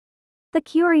The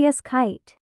Curious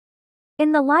Kite.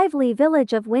 In the lively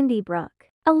village of Windy Brook,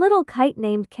 a little kite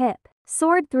named Kip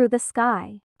soared through the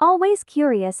sky, always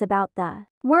curious about the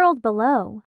world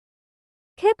below.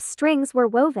 Kip's strings were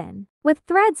woven with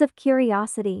threads of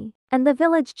curiosity, and the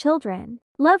village children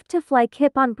loved to fly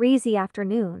Kip on breezy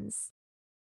afternoons.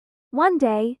 One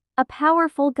day, a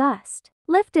powerful gust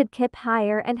lifted Kip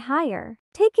higher and higher,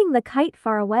 taking the kite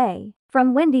far away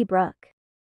from Windy Brook.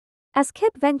 As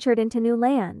Kip ventured into new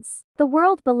lands, the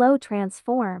world below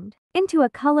transformed into a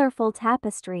colorful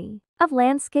tapestry of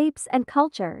landscapes and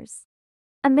cultures.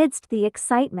 Amidst the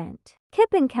excitement,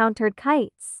 Kip encountered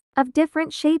kites of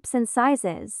different shapes and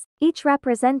sizes, each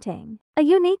representing a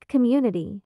unique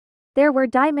community. There were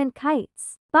diamond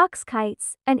kites, box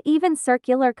kites, and even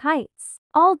circular kites,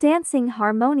 all dancing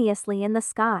harmoniously in the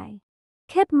sky.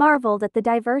 Kip marveled at the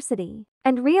diversity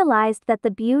and realized that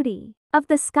the beauty of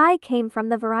the sky came from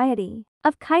the variety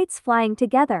of kites flying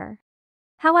together.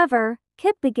 However,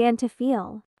 Kip began to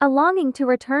feel a longing to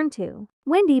return to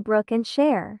Windy Brook and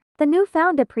share the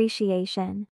newfound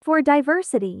appreciation for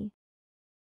diversity.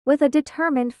 With a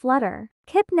determined flutter,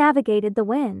 Kip navigated the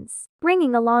winds,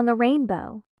 bringing along a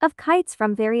rainbow of kites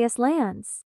from various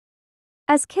lands.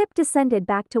 As Kip descended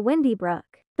back to Windy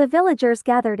Brook, the villagers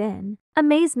gathered in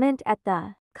amazement at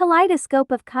the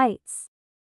kaleidoscope of kites.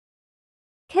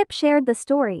 Kip shared the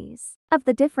stories of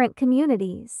the different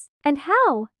communities and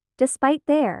how, despite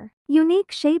their unique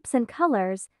shapes and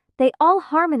colors, they all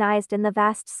harmonized in the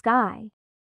vast sky.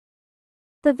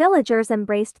 The villagers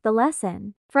embraced the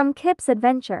lesson from Kip's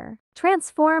adventure,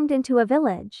 transformed into a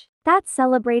village that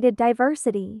celebrated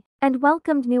diversity and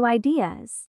welcomed new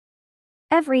ideas.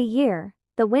 Every year,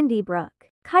 the Windy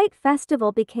Brook Kite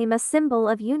Festival became a symbol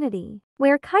of unity,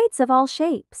 where kites of all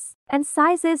shapes and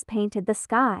sizes painted the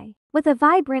sky with a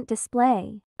vibrant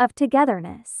display of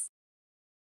togetherness.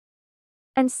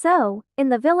 And so, in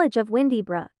the village of Windy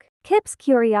Brook, Kip's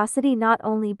curiosity not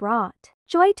only brought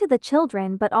joy to the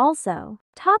children but also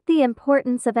taught the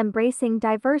importance of embracing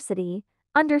diversity,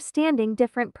 understanding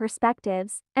different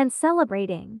perspectives, and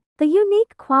celebrating the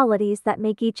unique qualities that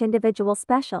make each individual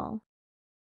special.